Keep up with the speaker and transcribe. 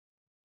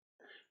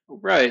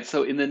Right.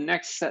 So in the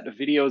next set of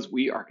videos,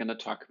 we are going to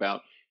talk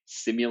about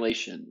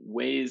simulation,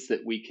 ways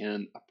that we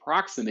can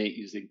approximate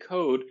using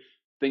code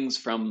things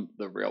from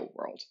the real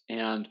world.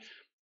 And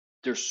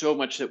there's so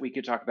much that we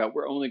could talk about.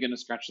 We're only going to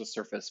scratch the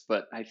surface,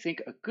 but I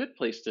think a good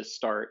place to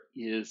start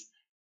is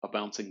a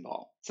bouncing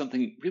ball.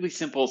 Something really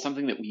simple,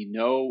 something that we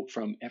know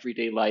from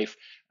everyday life,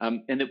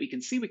 and that we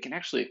can see we can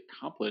actually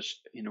accomplish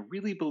in a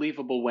really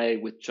believable way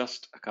with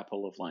just a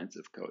couple of lines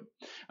of code.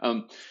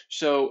 Um,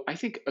 so I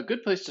think a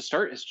good place to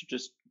start is to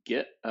just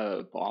get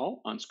a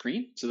ball on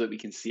screen so that we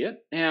can see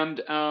it.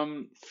 And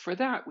for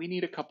that, we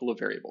need a couple of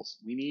variables.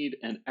 We need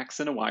an X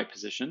and a Y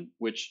position,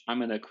 which I'm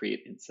going to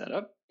create in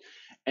setup.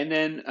 And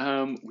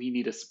then we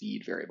need a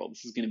speed variable.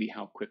 This is going to be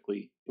how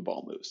quickly the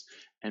ball moves.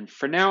 And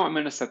for now, I'm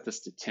going to set this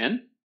to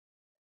 10.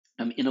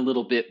 In a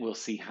little bit, we'll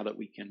see how that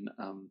we can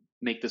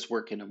make this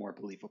work in a more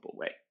believable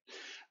way.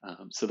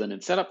 So then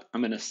in setup,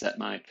 I'm going to set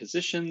my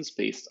positions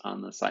based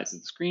on the size of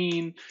the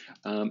screen.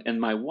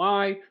 And my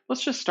Y,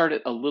 let's just start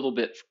it a little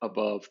bit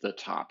above the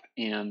top.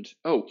 And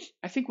oh,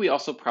 I think we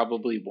also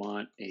probably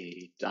want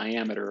a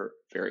diameter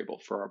variable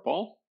for our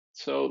ball.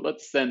 So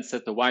let's then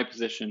set the Y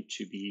position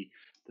to be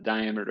the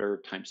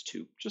diameter times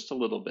 2, just a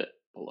little bit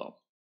below.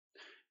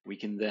 We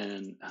can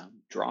then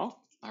draw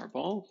our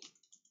ball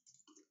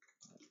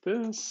like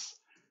this,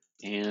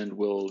 and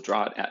we'll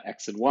draw it at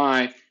X and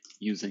Y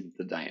using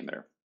the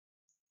diameter.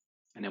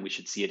 And then we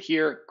should see it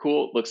here.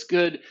 Cool, looks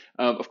good.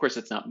 Of course,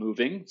 it's not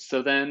moving.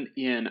 So then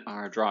in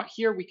our draw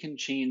here, we can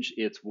change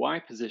its Y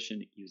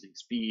position using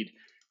speed.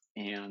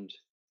 And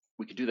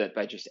we can do that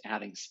by just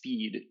adding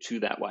speed to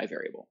that Y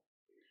variable.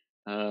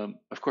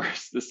 Of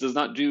course, this does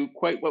not do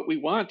quite what we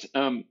want.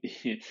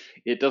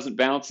 It doesn't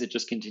bounce, it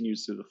just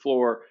continues through the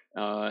floor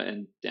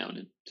and down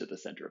into the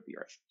center of the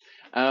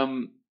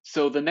earth.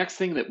 So the next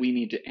thing that we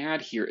need to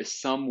add here is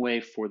some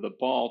way for the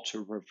ball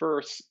to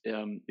reverse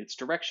its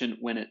direction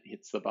when it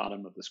hits the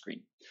bottom of the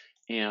screen.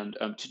 And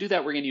to do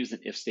that, we're going to use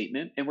an if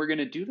statement, and we're going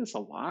to do this a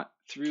lot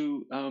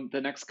through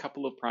the next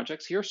couple of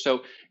projects here.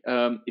 So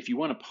if you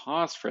want to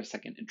pause for a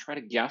second and try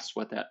to guess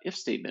what that if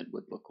statement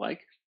would look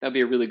like, that'd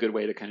be a really good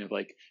way to kind of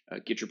like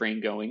get your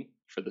brain going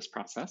for this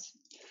process.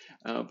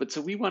 But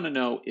so we want to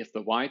know if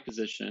the Y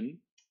position,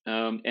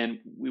 and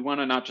we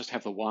want to not just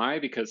have the Y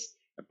because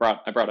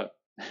I brought a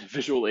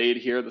visual aid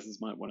here. This is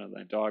one of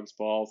my dog's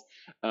balls,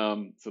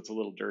 so it's a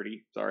little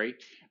dirty, sorry.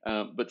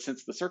 But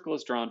since the circle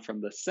is drawn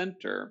from the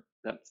center,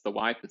 that's the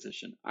Y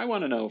position, I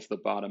want to know if the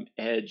bottom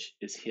edge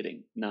is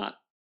hitting, not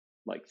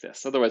like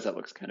this. Otherwise, that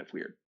looks kind of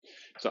weird.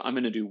 So I'm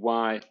going to do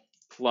Y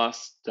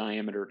plus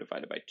diameter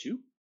divided by 2,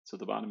 so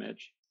the bottom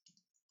edge.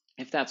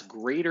 If that's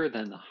greater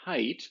than the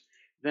height,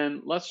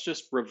 then let's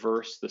just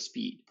reverse the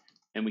speed.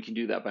 And we can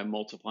do that by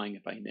multiplying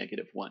it by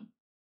 -1.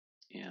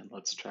 And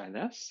let's try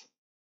this.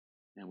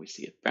 And we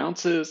see it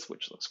bounces,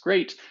 which looks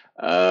great.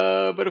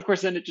 But of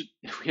course, then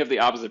we have the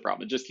opposite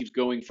problem. It just keeps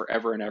going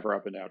forever and ever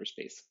up into outer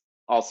space.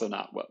 Also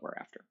not what we're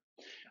after.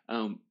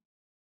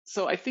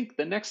 So I think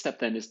the next step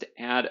then is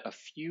to add a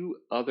few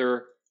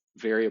other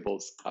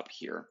variables up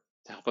here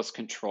to help us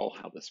control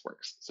how this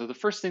works. So the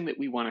first thing that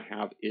we want to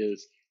have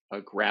is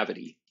a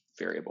gravity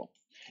variable.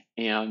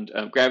 And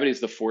gravity is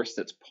the force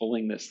that's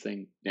pulling this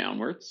thing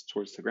downwards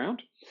towards the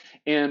ground.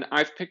 And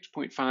I've picked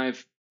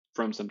 0.5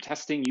 from some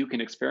testing. You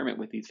can experiment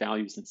with these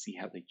values and see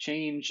how they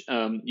change.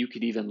 You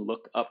could even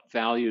look up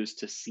values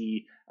to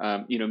see,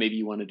 maybe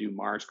you want to do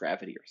Mars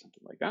gravity or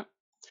something like that.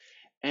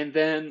 And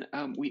then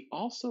we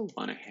also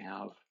want to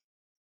have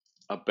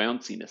a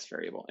bounciness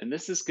variable. And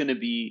this is going to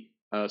be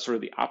sort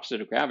of the opposite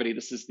of gravity.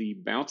 This is the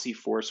bouncy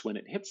force when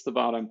it hits the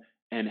bottom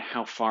and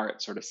how far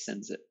it sort of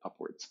sends it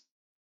upwards.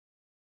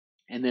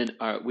 And then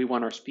we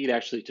want our speed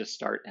actually to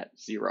start at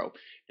 0.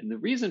 And the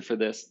reason for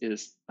this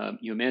is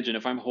you imagine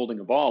if I'm holding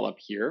a ball up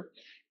here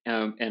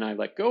and I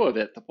let go of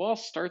it, the ball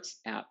starts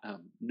at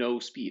no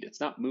speed. It's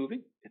not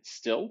moving, it's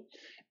still.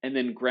 And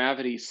then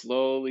gravity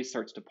slowly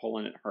starts to pull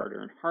on it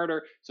harder and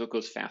harder. So it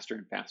goes faster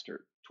and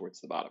faster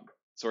towards the bottom.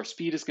 So our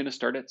speed is going to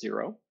start at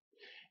 0.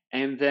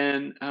 And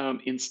then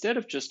instead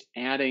of just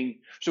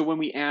adding, so when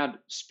we add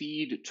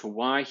speed to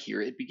Y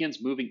here, it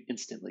begins moving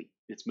instantly.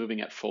 It's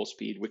moving at full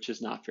speed, which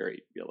is not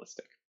very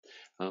realistic.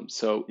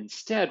 So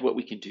instead, what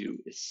we can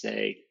do is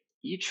say,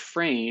 each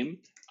frame,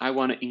 I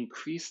want to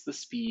increase the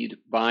speed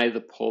by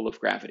the pull of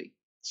gravity.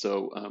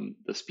 So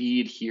the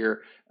speed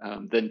here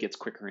then gets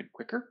quicker and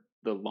quicker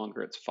the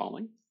longer it's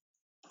falling.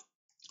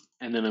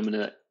 And then I'm going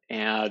to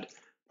add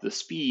the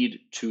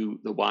speed to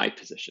the Y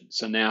position.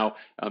 So now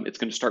it's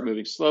going to start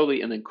moving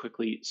slowly and then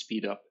quickly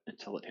speed up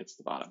until it hits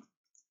the bottom.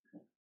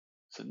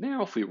 So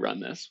now if we run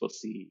this, we'll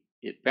see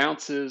it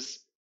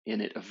bounces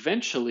and it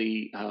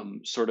eventually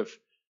sort of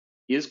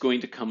is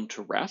going to come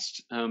to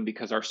rest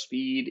because our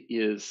speed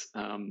is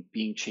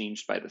being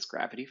changed by this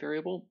gravity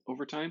variable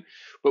over time.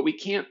 But we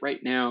can't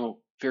right now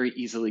very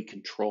easily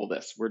control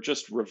this. We're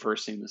just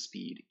reversing the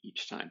speed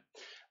each time.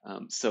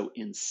 So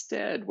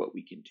instead, what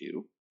we can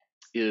do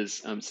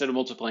is instead of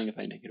multiplying it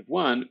by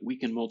 -1, we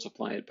can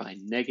multiply it by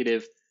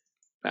negative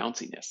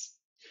bounciness.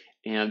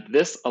 And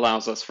this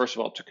allows us, first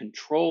of all, to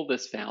control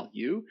this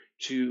value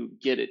to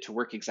get it to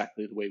work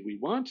exactly the way we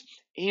want.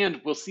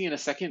 And we'll see in a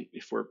second,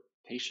 if we're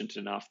patient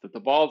enough, that the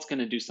ball is going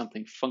to do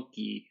something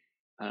funky.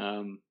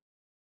 Maybe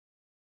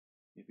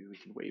we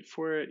can wait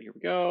for it. Here we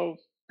go.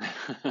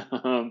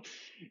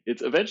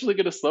 It's eventually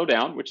going to slow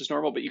down, which is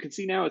normal, but you can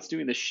see now it's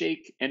doing the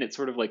shake and it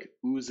sort of like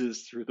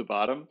oozes through the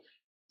bottom.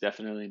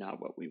 Definitely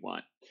not what we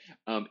want.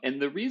 And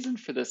the reason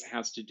for this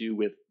has to do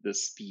with the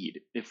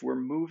speed. If we're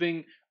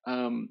moving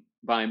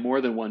by more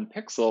than 1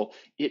 pixel,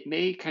 it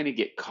may kind of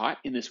get caught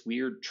in this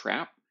weird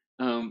trap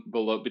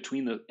below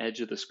between the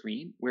edge of the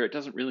screen where it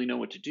doesn't really know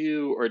what to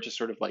do, or it just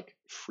sort of like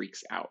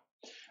freaks out.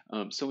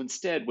 So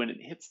instead, when it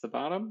hits the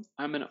bottom,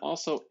 I'm going to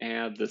also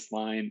add this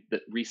line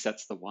that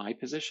resets the Y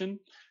position.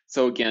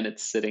 So again,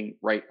 it's sitting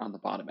right on the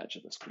bottom edge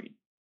of the screen.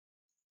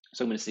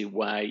 So I'm going to say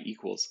Y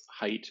equals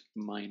height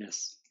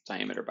minus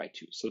diameter by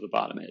 2. So the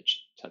bottom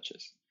edge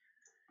touches.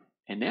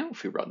 And now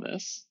if we run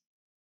this,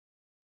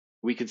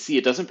 we can see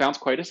it doesn't bounce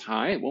quite as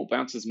high. It won't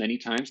bounce as many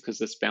times because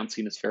this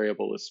bounciness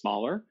variable is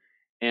smaller.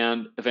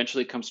 And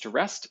eventually it comes to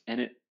rest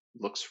and it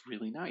looks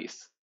really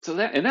nice. So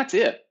that's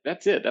it.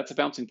 That's it. That's a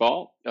bouncing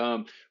ball.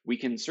 We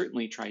can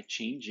certainly try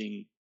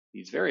changing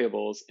these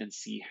variables and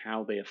see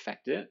how they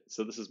affect it.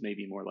 So this is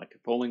maybe more like a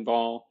bowling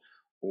ball,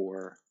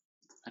 or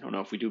I don't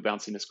know if we do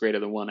bounciness greater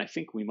than 1. I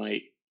think we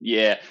might.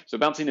 Yeah. So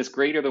bounciness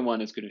greater than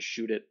 1 is going to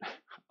shoot it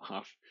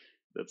off.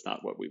 That's not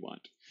what we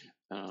want.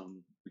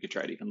 We could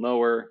try it even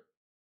lower.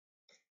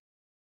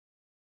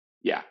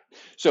 Yeah,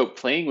 so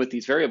playing with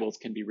these variables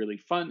can be really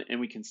fun, and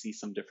we can see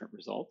some different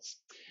results.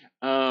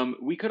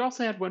 We could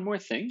also add one more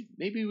thing.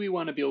 Maybe we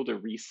want to be able to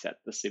reset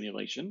the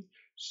simulation.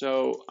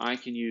 So I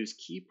can use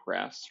key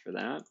press for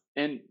that.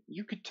 And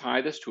you could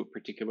tie this to a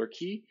particular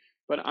key,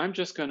 but I'm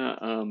just going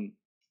to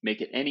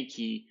make it any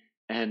key.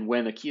 And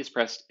when a key is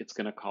pressed, it's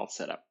going to call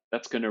setup.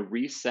 That's going to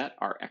reset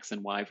our X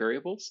and Y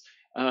variables.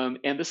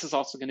 And this is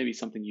also going to be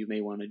something you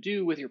may want to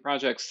do with your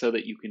projects so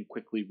that you can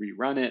quickly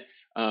rerun it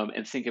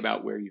and think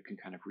about where you can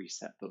kind of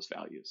reset those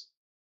values.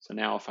 So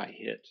now if I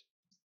hit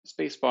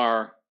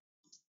spacebar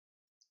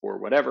or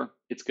whatever,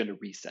 it's going to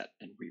reset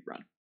and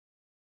rerun.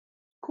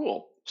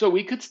 Cool. So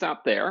we could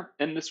stop there,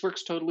 and this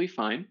works totally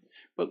fine.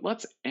 But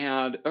let's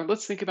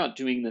think about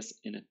doing this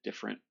in a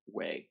different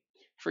way.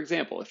 For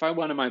example, if I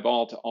wanted my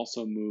ball to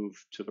also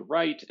move to the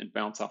right and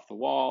bounce off the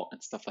wall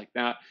and stuff like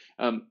that,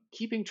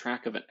 keeping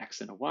track of an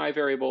X and a Y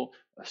variable,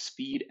 a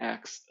speed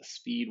X, a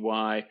speed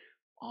Y,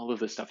 all of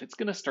this stuff, it's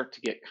going to start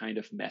to get kind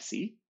of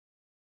messy.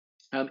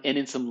 And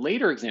in some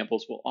later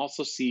examples, we'll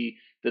also see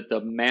that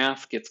the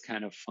math gets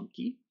kind of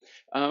funky.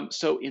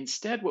 So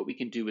instead, what we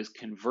can do is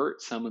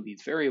convert some of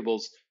these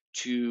variables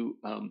to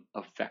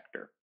a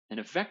vector. And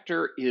a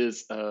vector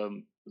is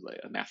like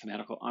a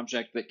mathematical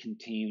object that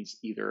contains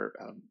either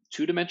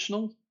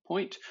two-dimensional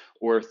point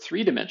or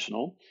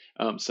three-dimensional.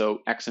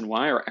 So X and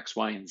Y, or X,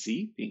 Y, and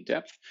Z being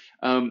depth.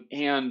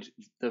 And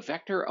the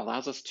vector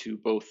allows us to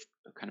both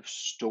kind of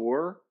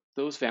store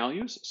those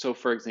values. So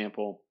for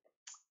example,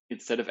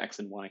 instead of X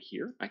and Y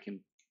here, I can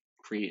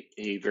create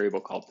a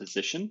variable called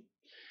position.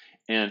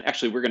 And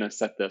actually, we're going to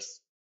set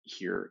this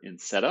here in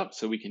setup.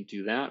 So we can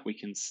do that. We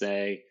can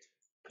say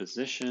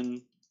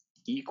position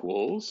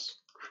equals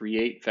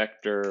create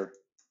vector,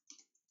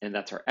 and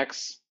that's our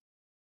X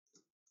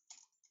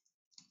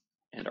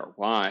and our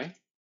Y,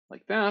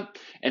 like that.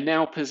 And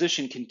now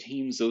position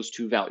contains those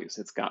two values.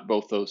 It's got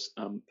both those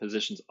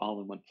positions all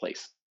in one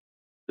place.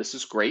 This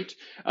is great.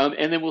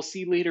 And then we'll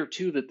see later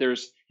too that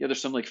there's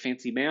some like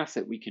fancy math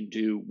that we can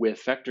do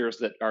with vectors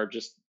that are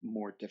just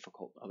more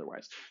difficult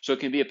otherwise. So it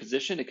can be a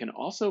position. It can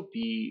also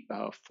be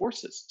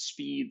forces,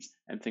 speeds,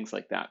 and things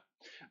like that.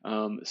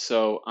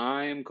 So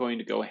I'm going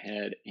to go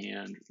ahead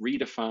and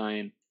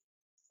redefine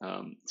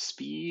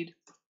speed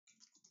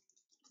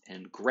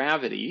and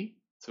gravity.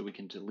 So we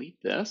can delete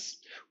this.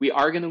 We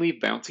are going to leave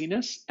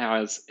bounciness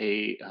as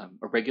a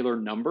regular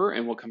number,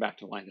 and we'll come back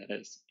to why that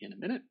is in a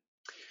minute.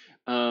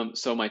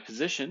 So my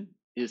position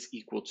is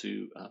equal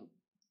to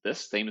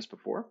this, same as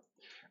before.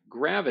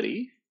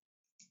 Gravity,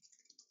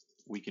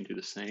 we can do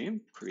the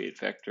same, create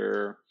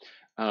vector.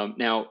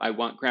 Now I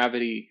want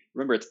gravity,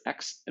 remember it's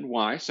X and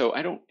Y, so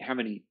I don't have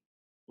any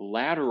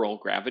lateral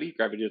gravity.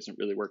 Gravity doesn't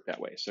really work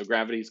that way. So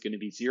gravity is going to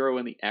be 0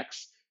 in the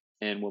X,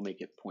 and we'll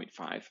make it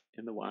 0.5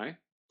 in the Y.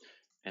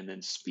 And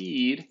then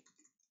speed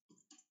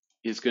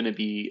is going to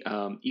be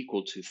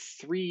equal to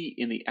 3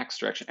 in the X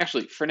direction.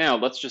 Actually, for now,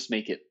 let's just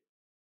make it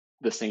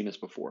the same as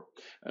before,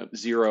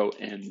 0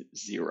 and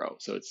 0.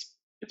 So it's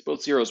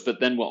both zeros, but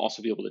then we'll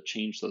also be able to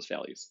change those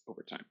values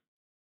over time.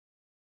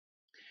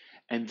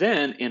 And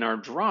then in our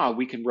draw,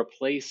 we can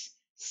replace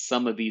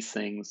some of these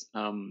things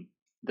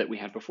that we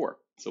had before.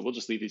 So we'll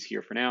just leave these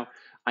here for now.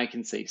 I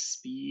can say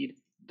speed.add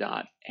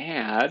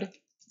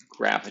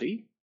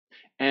gravity.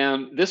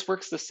 And this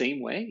works the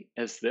same way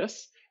as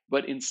this,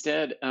 but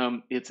instead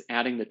it's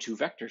adding the two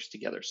vectors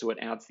together. So it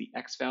adds the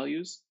X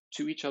values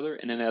to each other,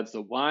 and it adds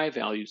the Y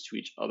values to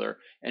each other.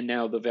 And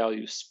now the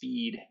value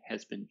speed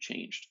has been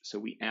changed. So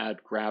we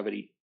add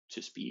gravity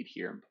to speed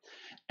here.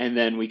 And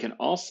then we can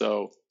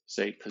also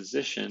say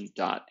position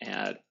dot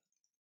add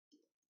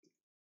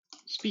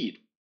speed.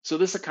 So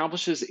this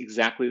accomplishes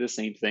exactly the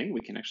same thing.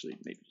 We can actually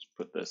maybe just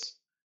put this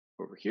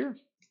over here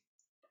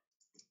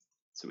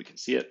so we can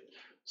see it.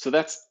 So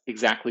that's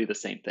exactly the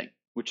same thing,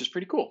 which is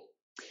pretty cool.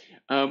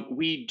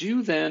 We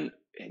do then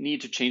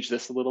need to change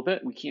this a little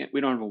bit.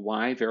 We don't have a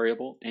y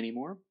variable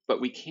anymore,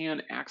 but we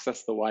can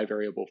access the y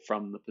variable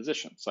from the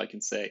position. So I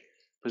can say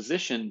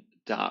position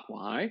dot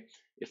y.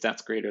 If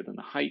that's greater than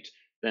the height,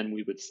 then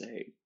we would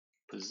say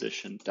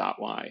position dot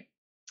y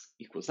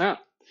equals that.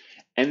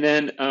 And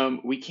then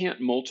we can't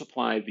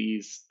multiply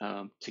these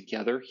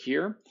together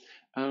here,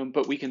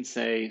 but we can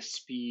say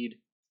speed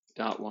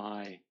dot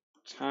y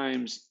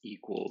times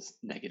equals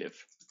negative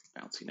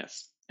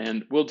bounciness.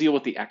 And we'll deal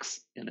with the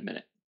x in a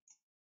minute.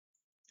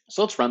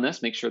 So let's run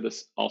this, make sure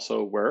this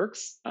also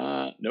works.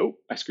 Nope,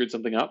 I screwed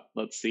something up.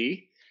 Let's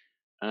see.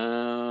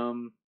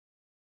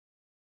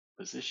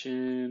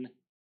 Position.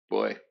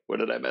 Boy, what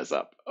did I mess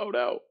up? Oh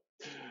no.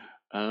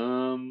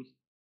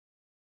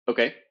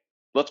 Okay,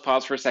 let's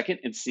pause for a second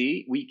and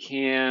see. We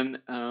can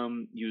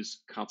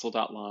use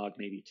console.log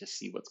maybe to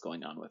see what's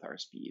going on with our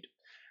speed.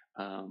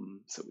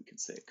 So we can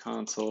say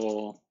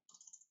console.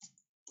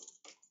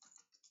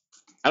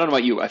 I don't know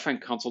about you, I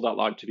find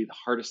console.log to be the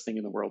hardest thing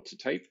in the world to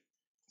type.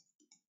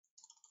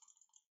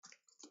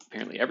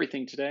 Apparently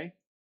everything today.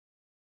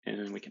 And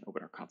then we can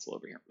open our console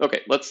over here. Okay,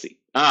 let's see.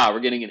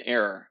 We're getting an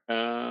error.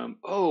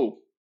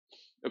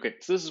 Okay,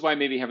 so this is why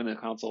maybe having the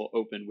console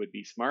open would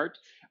be smart.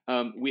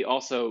 We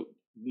also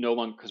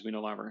because we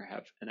no longer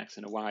have an x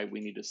and a y,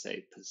 we need to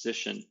say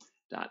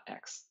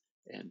position.x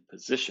and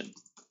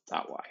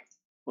position.y.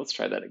 Let's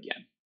try that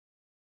again.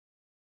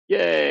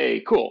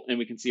 Yay, cool. And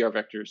we can see our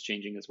vectors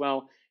changing as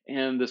well.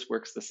 And this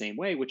works the same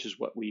way, which is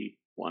what we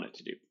want it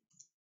to do.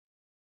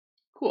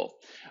 Cool.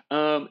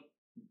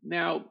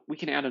 Now we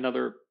can add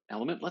another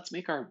element. Let's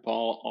make our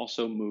ball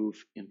also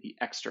move in the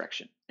x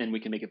direction, and we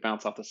can make it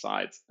bounce off the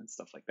sides and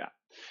stuff like that.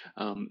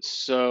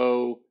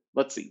 So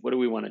let's see, what do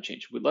we want to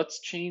change?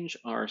 Let's change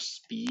our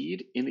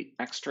speed in the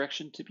x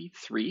direction to be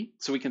 3,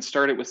 so we can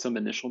start it with some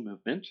initial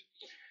movement.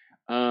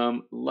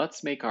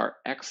 Let's make our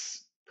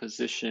x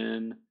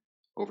position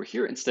over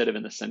here instead of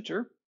in the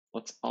center.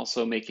 Let's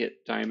also make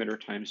it diameter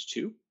times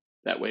 2.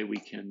 That way we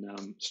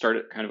can start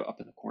it kind of up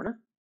in the corner.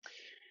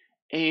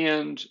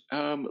 And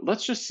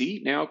let's just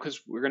see now,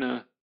 because we're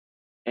gonna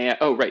add,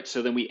 oh, right,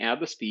 so then we add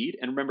the speed,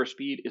 and remember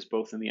speed is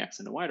both in the x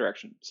and the y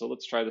direction. So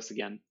let's try this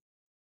again.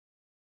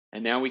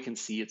 And now we can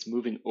see it's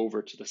moving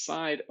over to the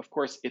side. Of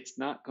course, it's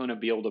not gonna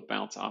be able to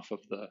bounce off of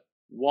the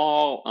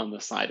wall on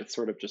the side. It's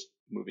sort of just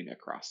moving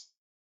across.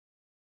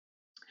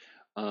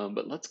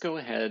 But let's go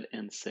ahead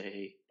and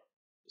say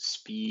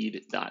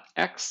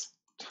speed.x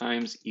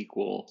times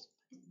equal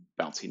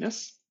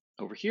bounciness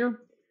over here.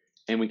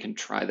 And we can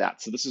try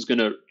that. So this is going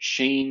to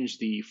change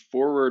the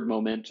forward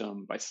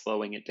momentum by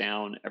slowing it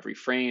down every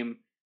frame,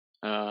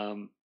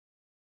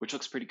 which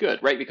looks pretty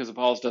good, right? Because the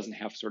balls doesn't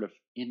have sort of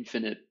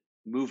infinite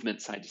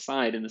movement side to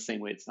side in the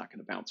same way it's not going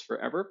to bounce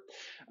forever.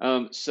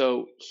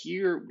 So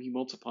here we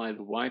multiply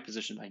the y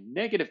position by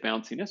negative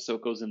bounciness, so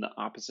it goes in the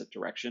opposite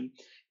direction,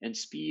 and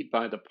speed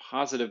by the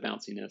positive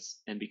bounciness.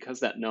 And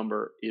because that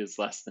number is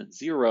less than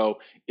 0,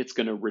 it's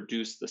going to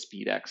reduce the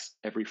speed x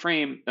every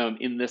frame,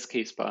 in this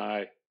case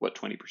by, what,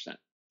 20%.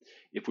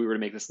 If we were to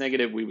make this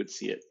negative, we would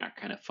see it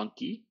act kind of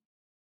funky.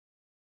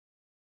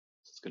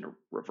 So it's going to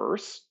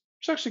reverse,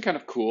 which is actually kind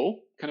of cool,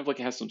 kind of like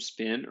it has some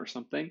spin or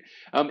something.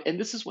 And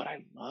this is what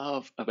I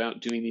love about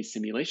doing these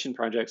simulation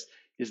projects,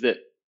 is that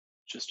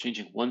just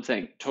changing one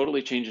thing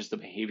totally changes the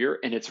behavior,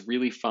 and it's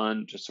really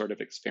fun to sort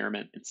of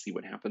experiment and see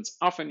what happens.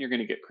 Often you're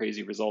going to get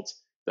crazy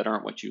results that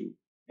aren't what you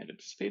had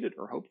anticipated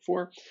or hoped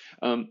for,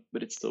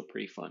 but it's still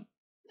pretty fun.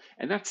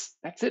 And that's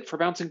it for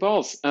bouncing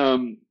balls.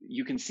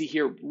 You can see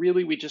here,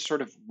 really, we just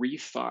sort of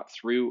rethought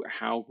through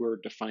how we're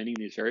defining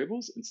these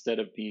variables. Instead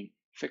of being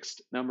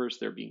fixed numbers,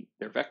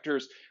 they're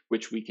vectors,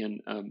 which we can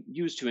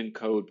use to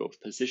encode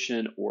both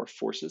position or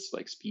forces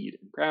like speed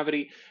and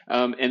gravity.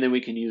 And then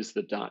we can use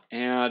the dot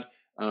add.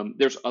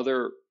 There's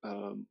other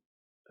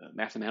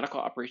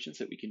mathematical operations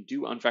that we can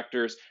do on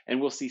vectors,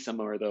 and we'll see some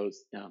more of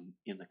those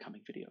in the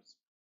coming videos.